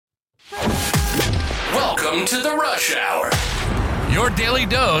Welcome to the Rush Hour. Your daily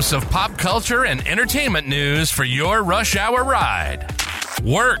dose of pop culture and entertainment news for your rush hour ride.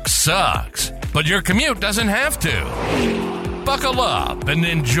 Work sucks, but your commute doesn't have to. Buckle up and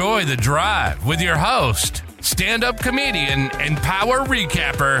enjoy the drive with your host, stand-up comedian and power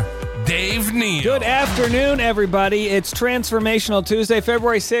recapper, Dave Neal. Good afternoon, everybody. It's Transformational Tuesday,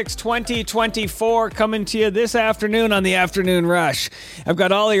 February 6, 2024, coming to you this afternoon on the Afternoon Rush. I've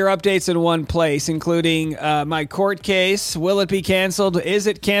got all of your updates in one place, including my court case. Will it be canceled? Is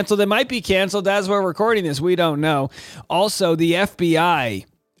it canceled? It might be canceled as we're recording this. We don't know. Also, the FBI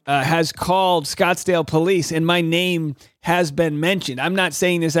has called Scottsdale Police, and my name has been mentioned. I'm not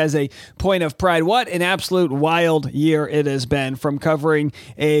saying this as a point of pride. What an absolute wild year it has been, from covering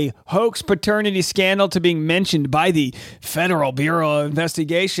a hoax paternity scandal to being mentioned by the Federal Bureau of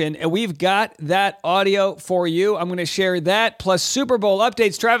Investigation. And we've got that audio for you. I'm going to share that, plus Super Bowl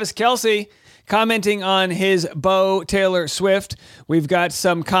updates. Travis Kelce commenting on his beau, Taylor Swift. We've got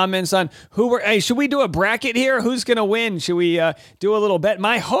some comments on should we do a bracket here? Who's going to win? Should we do a little bet?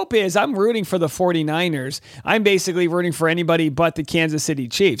 My hope is I'm rooting for the 49ers. I'm basically rooting for anybody but the Kansas City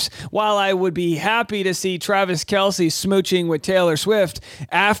Chiefs. While I would be happy to see Travis Kelce smooching with Taylor Swift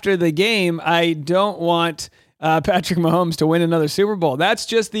after the game, I don't want Patrick Mahomes to win another Super Bowl. That's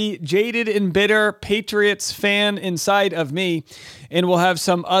just the jaded and bitter Patriots fan inside of me. And we'll have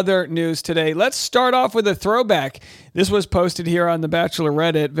some other news today. Let's start off with a throwback. This was posted here on the Bachelor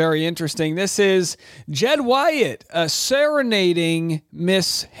Reddit. Very interesting. This is Jed Wyatt serenading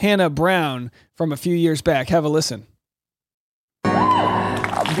Miss Hannah Brown from a few years back. Have a listen.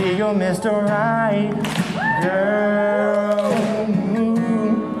 I'll be your Mr. Right, girl.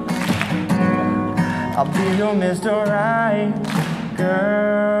 I'll be your Mr. Right,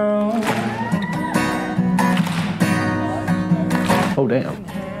 girl. Oh, damn.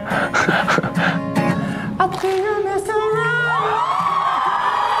 I'll be your Mr. Right.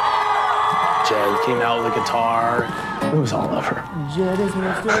 Jed came out with a guitar. It was all over. Jed is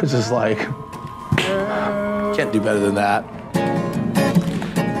Mr. It was just like, can't do better than that.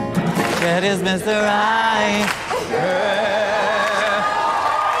 Jed is Mr. Right.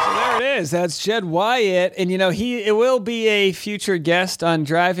 That's Jed Wyatt, and it will be a future guest on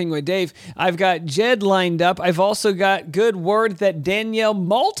Driving with Dave. I've got Jed lined up. I've also got good word that Danielle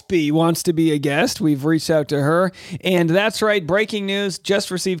Maltby wants to be a guest. We've reached out to her, and that's right, breaking news, just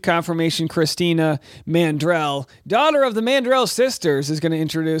received confirmation. Christina Mandrell, daughter of the Mandrell sisters, is going to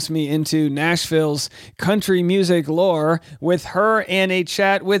introduce me into Nashville's country music lore with her and a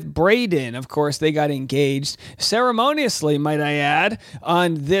chat with Braden. Of course, they got engaged ceremoniously, might I add,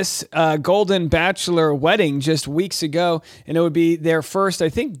 on this Golden Bachelor wedding just weeks ago, and it would be their first, I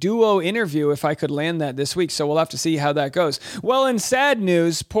think, duo interview if I could land that this week, so we'll have to see how that goes. Well, in sad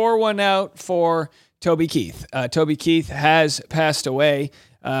news, pour one out for Toby Keith. Toby Keith has passed away.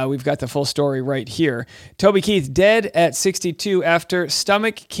 We've got the full story right here. Toby Keith dead at 62 after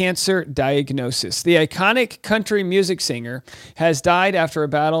stomach cancer diagnosis. The iconic country music singer has died after a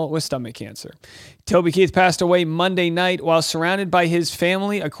battle with stomach cancer. Toby Keith passed away Monday night while surrounded by his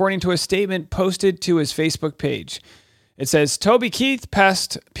family, according to a statement posted to his Facebook page. It says, Toby Keith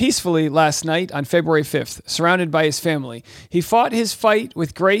passed peacefully last night on February 5th, surrounded by his family. He fought his fight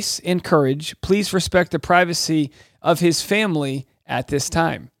with grace and courage. Please respect the privacy of his family at this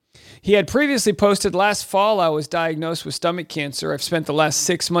time. He had previously posted, last fall, I was diagnosed with stomach cancer. I've spent the last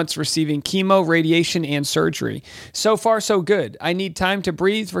 6 months receiving chemo, radiation, and surgery. So far, so good. I need time to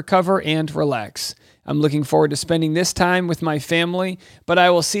breathe, recover, and relax. I'm looking forward to spending this time with my family, but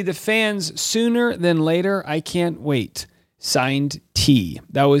I will see the fans sooner than later. I can't wait. Signed, T.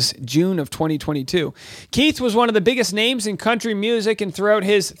 That was June of 2022. Keith was one of the biggest names in country music, and throughout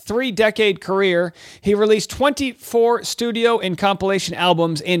his 3-decade career, he released 24 studio and compilation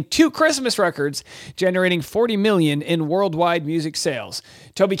albums and 2 Christmas records, generating $40 million in worldwide music sales.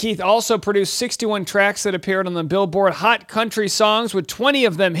 Toby Keith also produced 61 tracks that appeared on the Billboard Hot Country Songs, with 20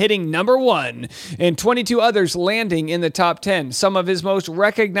 of them hitting number 1 and 22 others landing in the top 10. Some of his most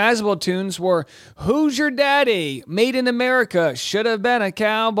recognizable tunes were Who's Your Daddy?, Made in America, Should Have Been a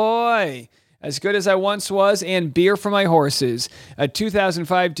Cowboy, As Good As I Once Was, and Beer for My Horses, a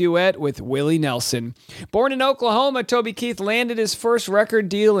 2005 duet with Willie Nelson. Born in Oklahoma, Toby Keith landed his first record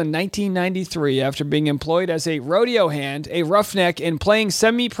deal in 1993 after being employed as a rodeo hand, a roughneck, and playing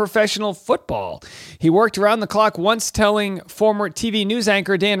semi-professional football. He worked around the clock, once telling former TV news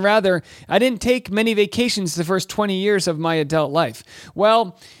anchor Dan Rather, "I didn't take many vacations the first 20 years of my adult life."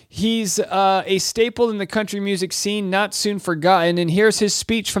 Well, he's a staple in the country music scene, not soon forgotten, and here's his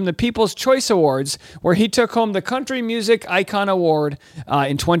speech from the People's Choice Awards, where he took home the Country Music Icon Award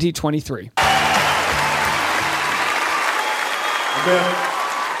in 2023.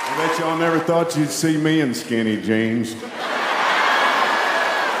 I bet y'all never thought you'd see me in skinny jeans.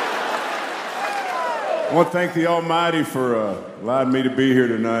 I want to thank the Almighty for allowing me to be here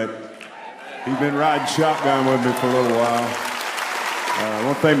tonight. He's been riding shotgun with me for a little while. I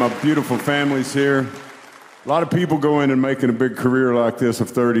want to thank my beautiful families here. A lot of people go in and making a big career like this of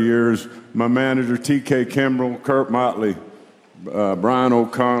 30 years. My manager, T.K. Kimbrell, Kurt Motley, Brian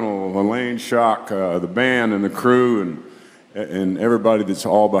O'Connell, Elaine Schock, the band and the crew, and everybody that's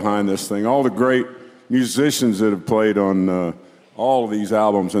all behind this thing. All the great musicians that have played on all of these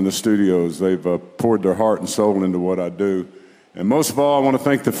albums in the studios. They've poured their heart and soul into what I do. And most of all, I want to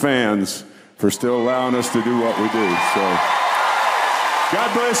thank the fans for still allowing us to do what we do. So,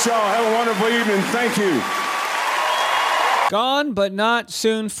 God bless y'all. Have a wonderful evening. Thank you. Gone but not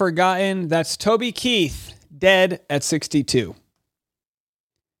soon forgotten. That's Toby Keith, dead at 62.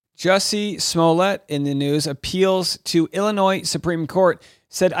 Jussie Smollett in the news appeals to Illinois Supreme Court,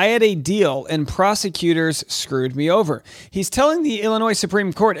 said, I had a deal and prosecutors screwed me over. He's telling the Illinois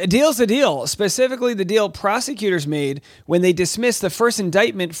Supreme Court, a deal's a deal, specifically the deal prosecutors made when they dismissed the first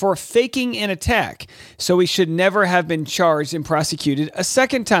indictment for faking an attack. So he should never have been charged and prosecuted a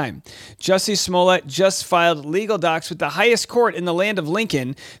second time. Jussie Smollett just filed legal docs with the highest court in the land of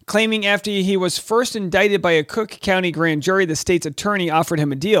Lincoln, claiming after he was first indicted by a Cook County grand jury, the state's attorney offered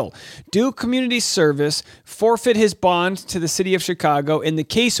him a deal. Do community service, forfeit his bond to the city of Chicago, and the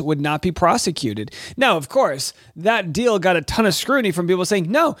case would not be prosecuted. Now, of course, that deal got a ton of scrutiny from people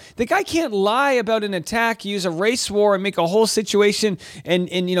saying, no, the guy can't lie about an attack, use a race war, and make a whole situation and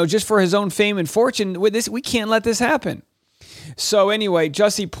just for his own fame and fortune. With this, we can't let this happen. So anyway,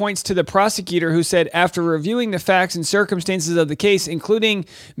 Jussie points to the prosecutor who said, after reviewing the facts and circumstances of the case, including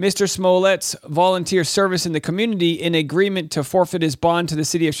Mr. Smollett's volunteer service in the community in agreement to forfeit his bond to the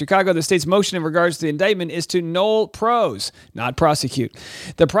city of Chicago, the state's motion in regards to the indictment is to null pros, not prosecute.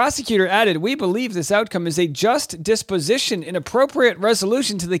 The prosecutor added, we believe this outcome is a just disposition and appropriate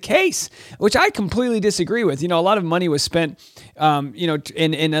resolution to the case, which I completely disagree with. A lot of money was spent, and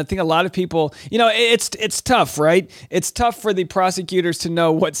I think a lot of people, it's tough, right? It's tough for the prosecutors to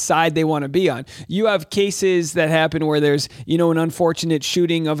know what side they want to be on. You have cases that happen where there's, an unfortunate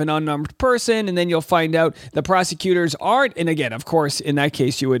shooting of an unarmed person, and then you'll find out the prosecutors aren't. And again, of course, in that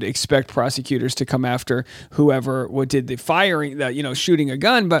case, you would expect prosecutors to come after whoever did the firing, shooting a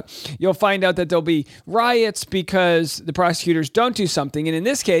gun. But you'll find out that there'll be riots because the prosecutors don't do something. And in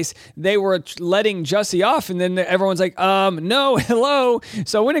this case, they were letting Jussie off, and then everyone's like, no, hello.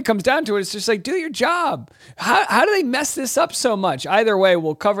 So when it comes down to it, it's just like, do your job. How do they mess this up so much? Either way,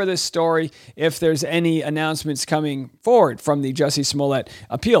 we'll cover this story if there's any announcements coming forward from the Jussie Smollett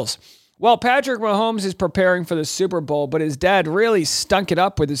appeals. Well, Patrick Mahomes is preparing for the Super Bowl, but his dad really stunk it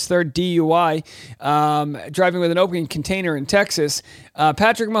up with his third DUI, driving with an open container in Texas.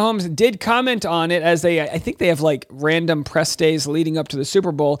 Patrick Mahomes did comment on it as I think they have random press days leading up to the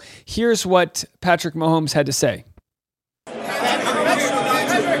Super Bowl. Here's what Patrick Mahomes had to say.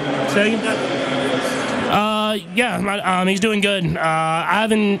 He's doing good.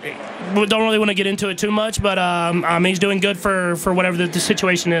 Don't really want to get into it too much, but he's doing good for whatever the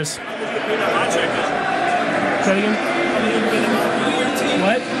situation is. Say that again?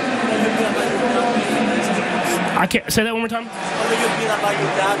 What? I can't say that one more time.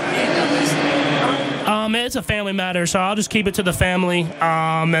 It's a family matter, so I'll just keep it to the family,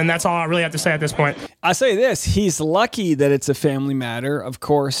 and that's all I really have to say at this point. I say this, he's lucky that it's a family matter. Of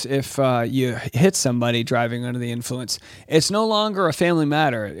course, if you hit somebody driving under the influence, it's no longer a family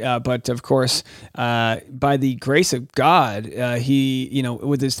matter. But of course, by the grace of God, he,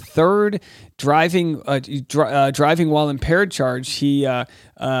 with his third driving while impaired charge, he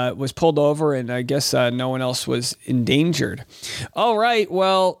was pulled over, and I guess no one else was endangered. All right,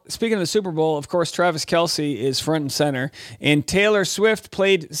 well, speaking of the Super Bowl, of course, Travis Kelce is front and center, and Taylor Swift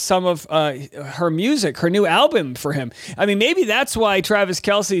played some of her music, her new album for him. I mean, maybe that's why Travis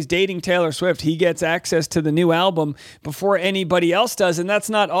Kelce is dating Taylor Swift. He gets access to the new album before anybody else does, and that's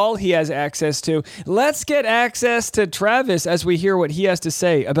not all he has access to. Let's get access to Travis as we hear what he has to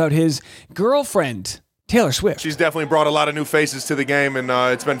say about his girlfriend, Taylor Swift. She's definitely brought a lot of new faces to the game, and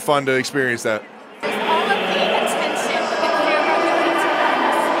it's been fun to experience that.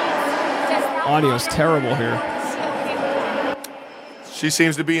 Audio's terrible here. She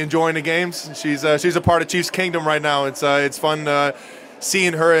seems to be enjoying the games. She's a part of Chiefs Kingdom right now. It's fun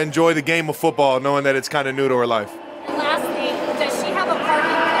seeing her enjoy the game of football, knowing that it's kind of new to her life. And lastly, does she have a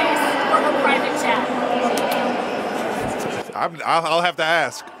parking place for her private jet? I'll have to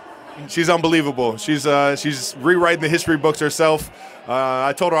ask. She's unbelievable. She's rewriting the history books herself.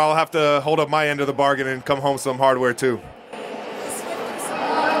 I told her I'll have to hold up my end of the bargain and come home with some hardware too.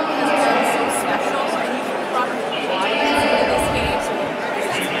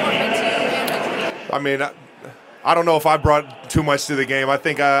 I mean, I don't know if I brought too much to the game. I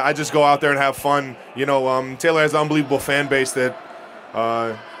think I just go out there and have fun. You know, Taylor has an unbelievable fan base that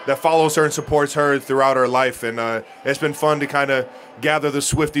follows her and supports her throughout her life, and it's been fun to kind of gather the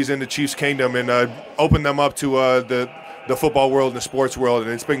Swifties into Chiefs Kingdom and open them up to the football world and the sports world,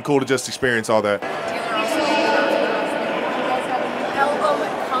 and it's been cool to just experience all that. Taylor also has an album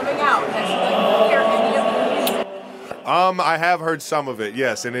coming out. Has she hear any of the I have heard some of it,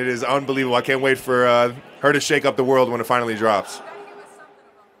 yes, and it is unbelievable. I can't wait for her to shake up the world when it finally drops.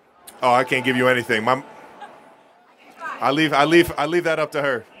 Oh, I can't give you anything. I leave that up to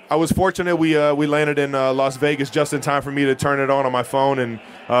her. I was fortunate we landed in Las Vegas just in time for me to turn it on my phone and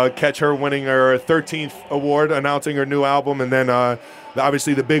catch her winning her 13th award, announcing her new album, and then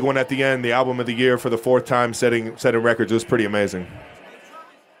obviously the big one at the end, the album of the year for the 4th time, setting records. It was pretty amazing.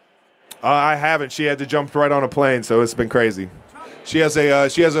 I haven't. She had to jump right on a plane, so it's been crazy. She has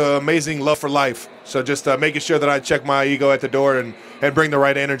an amazing love for life. So just making sure that I check my ego at the door and bring the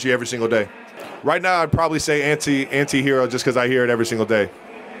right energy every single day. Right now, I'd probably say anti-hero just because I hear it every single day.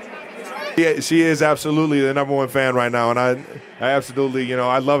 Yeah, she is absolutely the number one fan right now, and I absolutely,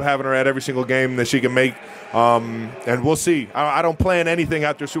 I love having her at every single game that she can make. And we'll see. I don't plan anything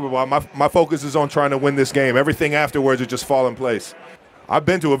after Super Bowl. My focus is on trying to win this game. Everything afterwards will just fall in place. I've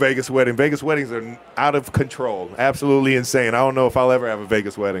been to a Vegas wedding. Vegas weddings are out of control. Absolutely insane. I don't know if I'll ever have a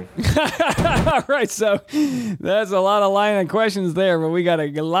Vegas wedding. All right, so that's a lot of line of questions there, but we got a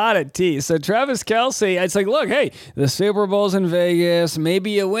lot of tea. So Travis Kelce, it's like, look, hey, the Super Bowl's in Vegas.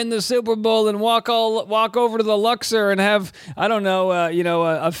 Maybe you win the Super Bowl and walk over to the Luxor and have, I don't know,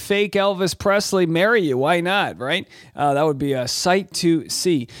 a fake Elvis Presley marry you. Why not, right? That would be a sight to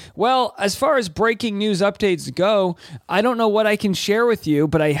see. Well, as far as breaking news updates go, I don't know what I can share with you,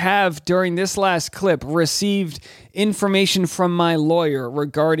 but I have, during this last clip, received information from my lawyer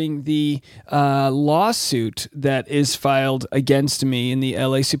regarding the lawsuit that is filed against me in the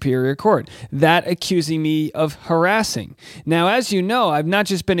LA Superior Court, that accusing me of harassing. Now, as you know, I've not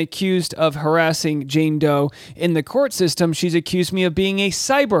just been accused of harassing Jane Doe in the court system, she's accused me of being a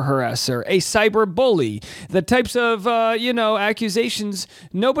cyber harasser, a cyber bully, the types of, accusations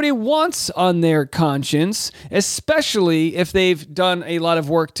nobody wants on their conscience, especially if they've done a lot of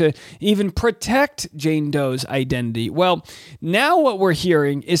work to even protect Jane Doe's identity. Well, now what we're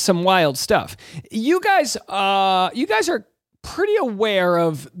hearing is some wild stuff. You guys are pretty aware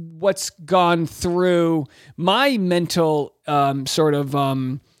of what's gone through my mental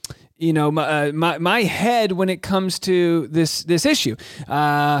my head when it comes to this issue.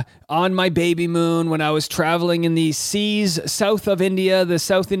 On my baby moon, when I was traveling in the seas south of India, the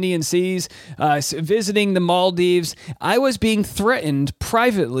South Indian Seas, visiting the Maldives, I was being threatened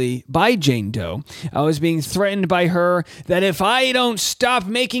privately by Jane Doe. I was being threatened by her that if I don't stop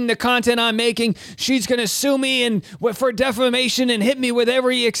making the content I'm making, she's going to sue me for defamation and hit me with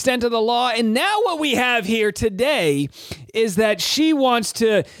every extent of the law. And now what we have here today is that she wants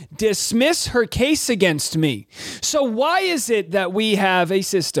to dismiss her case against me. So why is it that we have a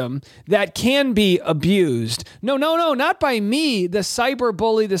system that can be abused? No, not by me, the cyber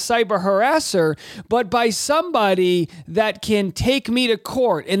bully, the cyber harasser, but by somebody that can take me to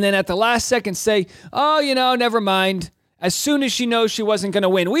court and then at the last second say, oh, never mind. As soon as she knows she wasn't going to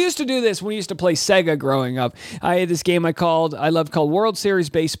win. We used to do this when we used to play Sega growing up. I had this game I loved called World Series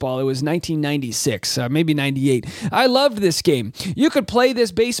Baseball. It was 1996, maybe 98. I loved this game. You could play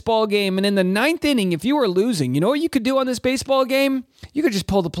this baseball game, and in the 9th inning, if you were losing, you know what you could do on this baseball game? You could just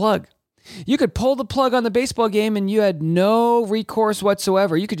pull the plug. You could pull the plug on the baseball game and you had no recourse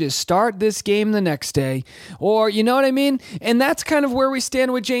whatsoever. You could just start this game the next day, or you know what I mean? And that's kind of where we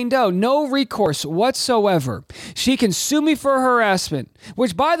stand with Jane Doe. No recourse whatsoever. She can sue me for harassment,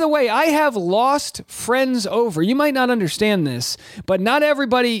 which, by the way, I have lost friends over. You might not understand this, but not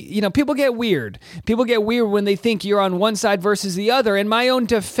everybody, people get weird. People get weird when they think you're on one side versus the other. And my own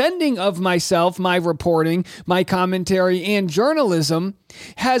defending of myself, my reporting, my commentary, and journalism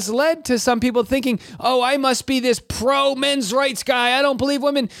has led to some people thinking, oh, I must be this pro men's rights guy. I don't believe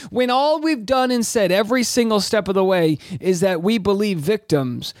women. When all we've done and said every single step of the way is that we believe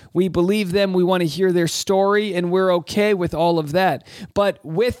victims. We believe them. We want to hear their story, and we're okay with all of that. But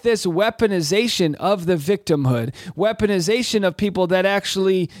with this weaponization of the victimhood, weaponization of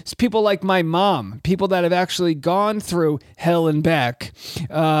people like my mom, people that have actually gone through hell and back,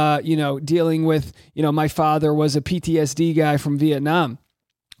 dealing with, my father was a PTSD guy from Vietnam.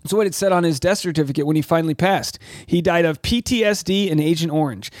 That's what it said on his death certificate when he finally passed. He died of PTSD and Agent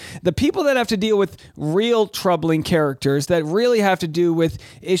Orange. The people that have to deal with real troubling characters, that really have to do with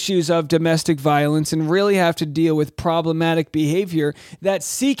issues of domestic violence and really have to deal with problematic behavior, that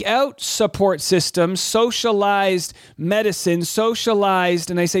seek out support systems, socialized medicine, socialized,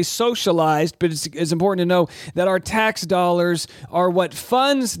 and I say socialized, but it's important to know that our tax dollars are what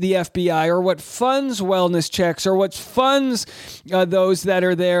funds the FBI, or what funds wellness checks, or what funds those that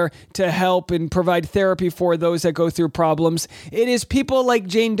are there to help and provide therapy for those that go through problems. It is people like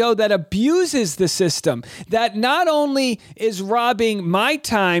Jane Doe that abuses the system, that not only is robbing my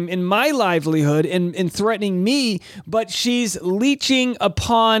time and my livelihood and threatening me, but she's leeching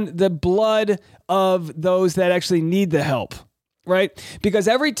upon the blood of those that actually need the help. Right? Because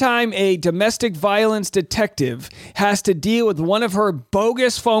every time a domestic violence detective has to deal with one of her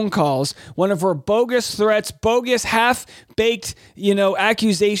bogus phone calls, one of her bogus threats, bogus half-baked,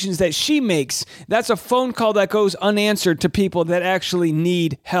 accusations that she makes, that's a phone call that goes unanswered to people that actually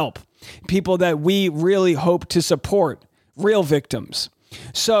need help. People that we really hope to support, real victims.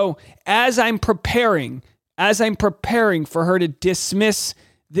 So as I'm preparing for her to dismiss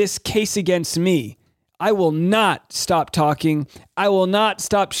this case against me, I will not stop talking. I will not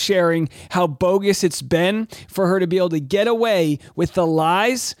stop sharing how bogus it's been for her to be able to get away with the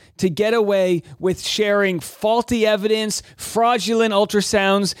lies, to get away with sharing faulty evidence, fraudulent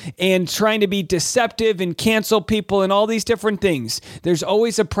ultrasounds, and trying to be deceptive and cancel people and all these different things. There's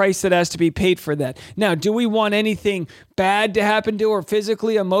always a price that has to be paid for that. Now, do we want anything bad to happen to her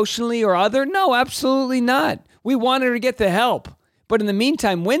physically, emotionally, or other? No, absolutely not. We want her to get the help. But in the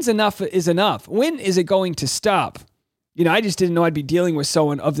meantime, when's enough is enough? When is it going to stop? I just didn't know I'd be dealing with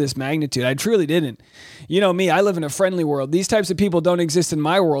someone of this magnitude. I truly didn't. Me, I live in a friendly world. These types of people don't exist in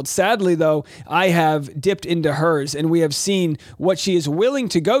my world. Sadly, though, I have dipped into hers, and we have seen what she is willing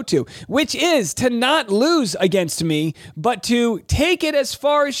to go to, which is to not lose against me, but to take it as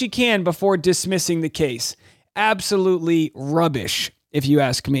far as she can before dismissing the case. Absolutely rubbish, if you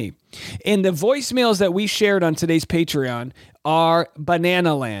ask me. And the voicemails that we shared on today's Patreon are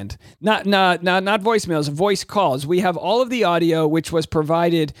banana land. Not voicemails, voice calls. We have all of the audio, which was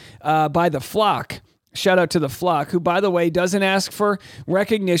provided by The Flock. Shout out to The Flock, who, by the way, doesn't ask for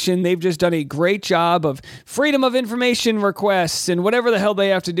recognition. They've just done a great job of freedom of information requests and whatever the hell they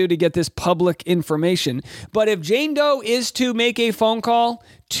have to do to get this public information. But if Jane Doe is to make a phone call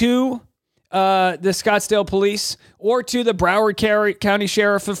to the Scottsdale Police, or to the Broward County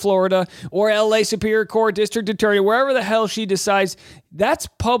Sheriff of Florida, or LA Superior Court District Attorney, wherever the hell she decides, that's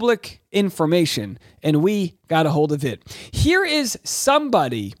public information, and we got a hold of it. Here is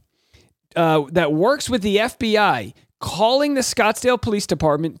somebody that works with the FBI calling the Scottsdale Police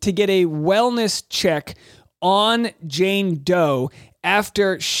Department to get a wellness check on Jane Doe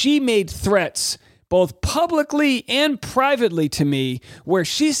after she made threats both publicly and privately to me, where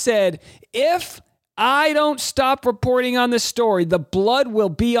she said, if I don't stop reporting on this story, the blood will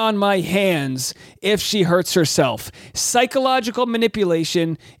be on my hands if she hurts herself. Psychological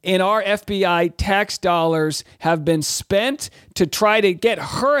manipulation, and our FBI tax dollars have been spent to try to get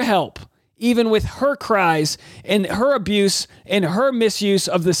her help, even with her cries and her abuse and her misuse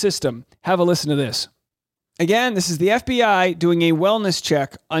of the system. Have a listen to this. Again, this is the FBI doing a wellness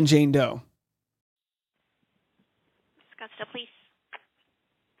check on Jane Doe. Scottsdale Police.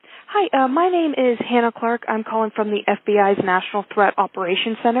 Hi, my name is Hannah Clark. I'm calling from the FBI's National Threat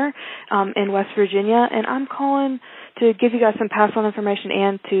Operations Center in West Virginia, and I'm calling to give you guys some pass-on information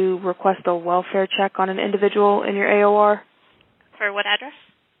and to request a welfare check on an individual in your AOR. For what address?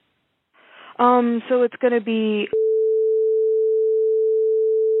 So it's going to be...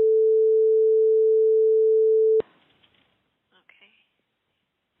 Okay.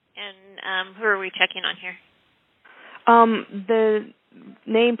 And who are we checking on here? The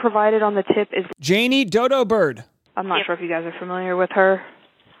name provided on the tip is Janie Dodo Bird. I'm not sure if you guys are familiar with her. Okay.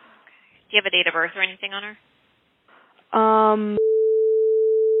 Do you have a date of birth or anything on her?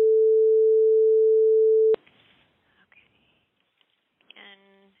 Okay.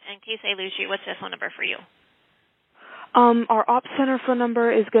 And in case I lose you, what's the phone number for you? Our Ops Center phone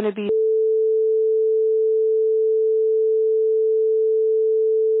number is going to be...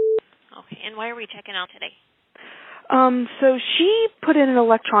 Okay. And why are we checking out today? So she put in an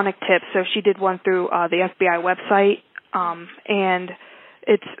electronic tip. So she did one through the FBI website, and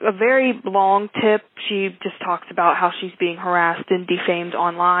it's a very long tip. She just talks about how she's being harassed and defamed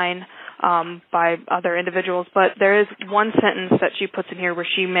online by other individuals. But there is one sentence that she puts in here where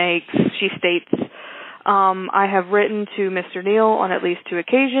she states, I have written to Mr. Neal on at least 2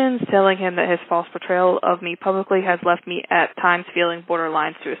 occasions, telling him that his false portrayal of me publicly has left me at times feeling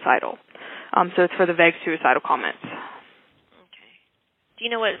borderline suicidal. So it's for the vague suicidal comments. Okay. Do you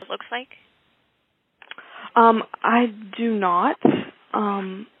know what it looks like? I do not.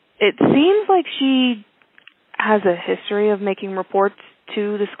 It seems like she has a history of making reports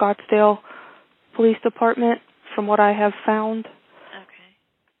to the Scottsdale Police Department, from what I have found.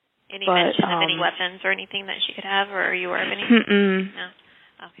 Any mention of any weapons or anything that she could have, or are you aware of anything? No.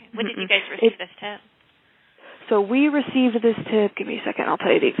 Okay. When did you guys receive this tip? So we received this tip. Give me a second. I'll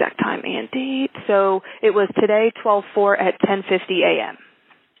tell you the exact time and date. So it was today, 12/4 at 10:50 a.m.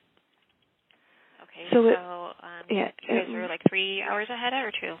 Okay. So you guys are like 3 hours ahead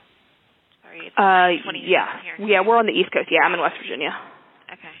or 2? Sorry. It's 20 yeah. here. Yeah, we're on the East Coast. Yeah, I'm in West Virginia.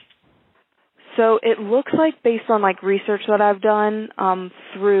 Okay. So it looks like, based on like research that I've done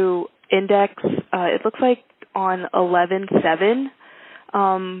through Index, it looks like on 11/7,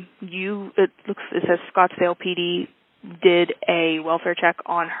 it says Scottsdale PD did a welfare check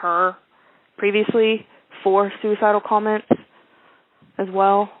on her previously for suicidal comments as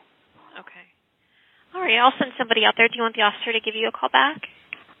well. Okay. All right. I'll send somebody out there. Do you want the officer to give you a call back?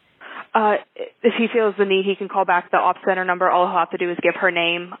 If he feels the need, he can call back the op center number. All he'll have to do is give her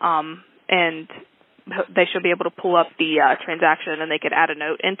name. And they should be able to pull up the transaction, and they could add a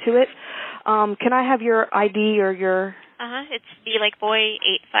note into it. Can I have your ID or your... It's B like boy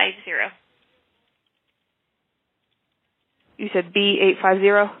 850. You said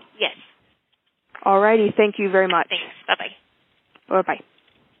B850? Yes. Alrighty, thank you very much. Thanks. Bye-bye. Bye-bye.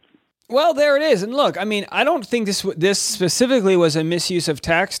 Well, there it is. And look, I mean, I don't think this specifically was a misuse of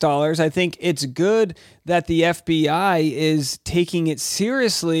tax dollars. I think it's good that the FBI is taking it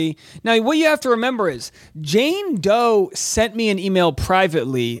seriously. Now, what you have to remember is Jane Doe sent me an email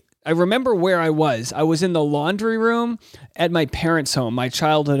privately. I remember where I was. I was in the laundry room at my parents' home, my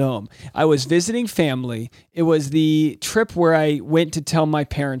childhood home. I was visiting family. It was the trip where I went to tell my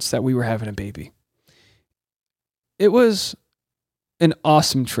parents that we were having a baby. It was an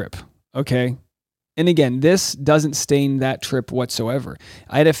awesome trip. Okay. And again, this doesn't stain that trip whatsoever.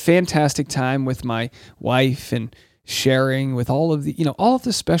 I had a fantastic time with my wife and sharing with all of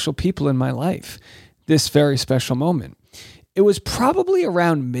the special people in my life, this very special moment. It was probably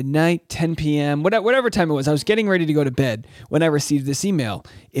around midnight, 10 p.m., whatever time it was. I was getting ready to go to bed when I received this email.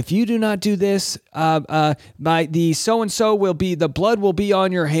 If you do not do this, by the so-and-so the blood will be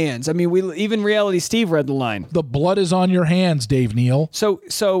on your hands. I mean, even Reality Steve read the line. The blood is on your hands, Dave Neal. So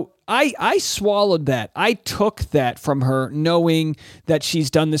I swallowed that. I took that from her, knowing that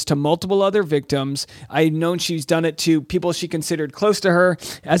she's done this to multiple other victims. I've known she's done it to people she considered close to her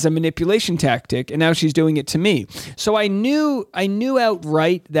as a manipulation tactic, and now she's doing it to me. So I knew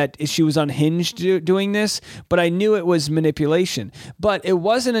outright that she was unhinged doing this, but I knew it was manipulation. But it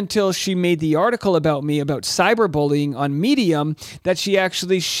wasn't until she made the article about me about cyberbullying on Medium that she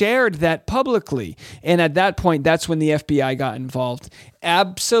actually shared that publicly. And at that point, that's when the FBI got involved.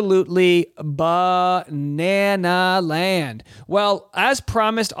 Absolutely banana land. Well, as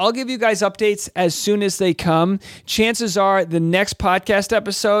promised, I'll give you guys updates as soon as they come. Chances are the next podcast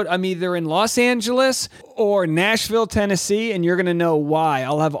episode, I'm either in Los Angeles or Nashville, Tennessee, and you're going to know why.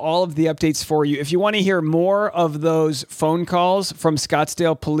 I'll have all of the updates for you. If you want to hear more of those phone calls from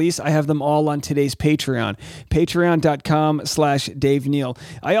Scottsdale Police, I have them all on today's Patreon, patreon.com/Dave Neal.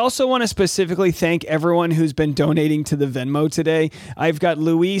 I also want to specifically thank everyone who's been donating to the Venmo today. I've got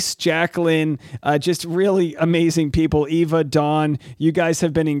Luis, Jacqueline, just really amazing people. Eva, Dawn, you guys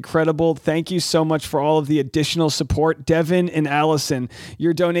have been incredible. Thank you so much for all of the additional support. Devin and Allison,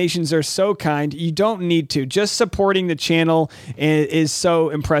 your donations are so kind. You don't need to. Just supporting the channel is so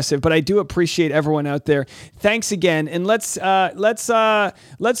impressive. But I do appreciate everyone out there. Thanks again. And let's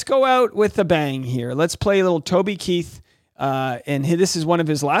go out with a bang here. Let's play a little Toby Keith. And this is one of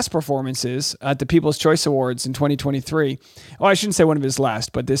his last performances at the People's Choice Awards in 2023. Oh, I shouldn't say one of his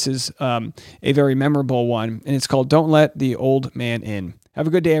last, but this is a very memorable one. And it's called Don't Let the Old Man In. Have a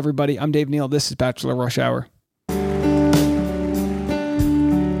good day, everybody. I'm Dave Neal. This is Bachelor Rush Hour.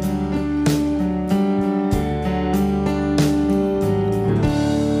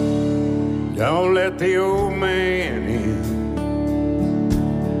 Don't let the old man in.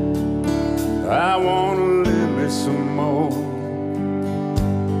 I want to live me some more.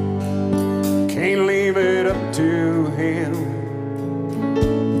 Can't leave it up to him.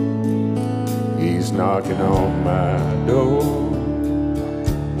 He's knocking on my door.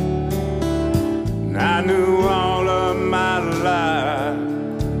 And I knew all of my life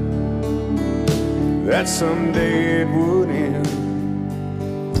that someday it would end.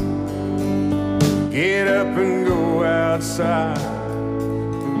 Get up and go outside.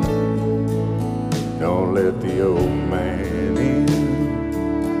 Don't let the old man in.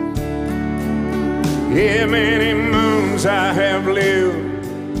 Yeah, many moons I have lived.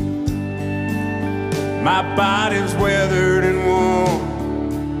 My body's weathered and worn.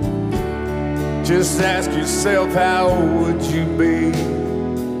 Just ask yourself, how old would you be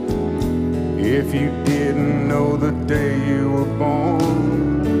if you didn't know the day you were born?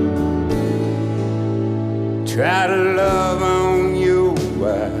 Try to love on your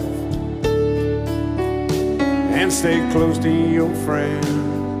wife and stay close to your friend.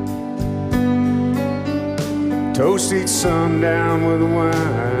 Toast each sundown with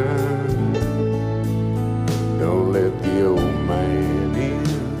wine. Don't let the old man in.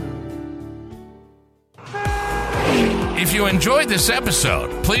 If you enjoyed this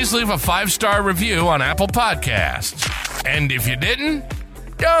episode, please leave a 5-star review on Apple Podcasts. And if you didn't,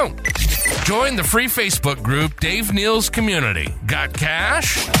 don't. Join the free Facebook group Dave Neal's Community. Got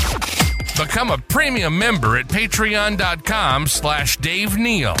cash? Become a premium member at patreon.com/Dave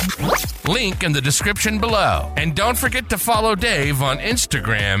Neal. Link in the description below. And don't forget to follow Dave on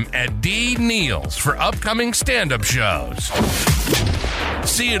Instagram at DNeals for upcoming stand-up shows.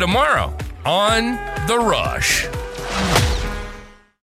 See you tomorrow on The Rush.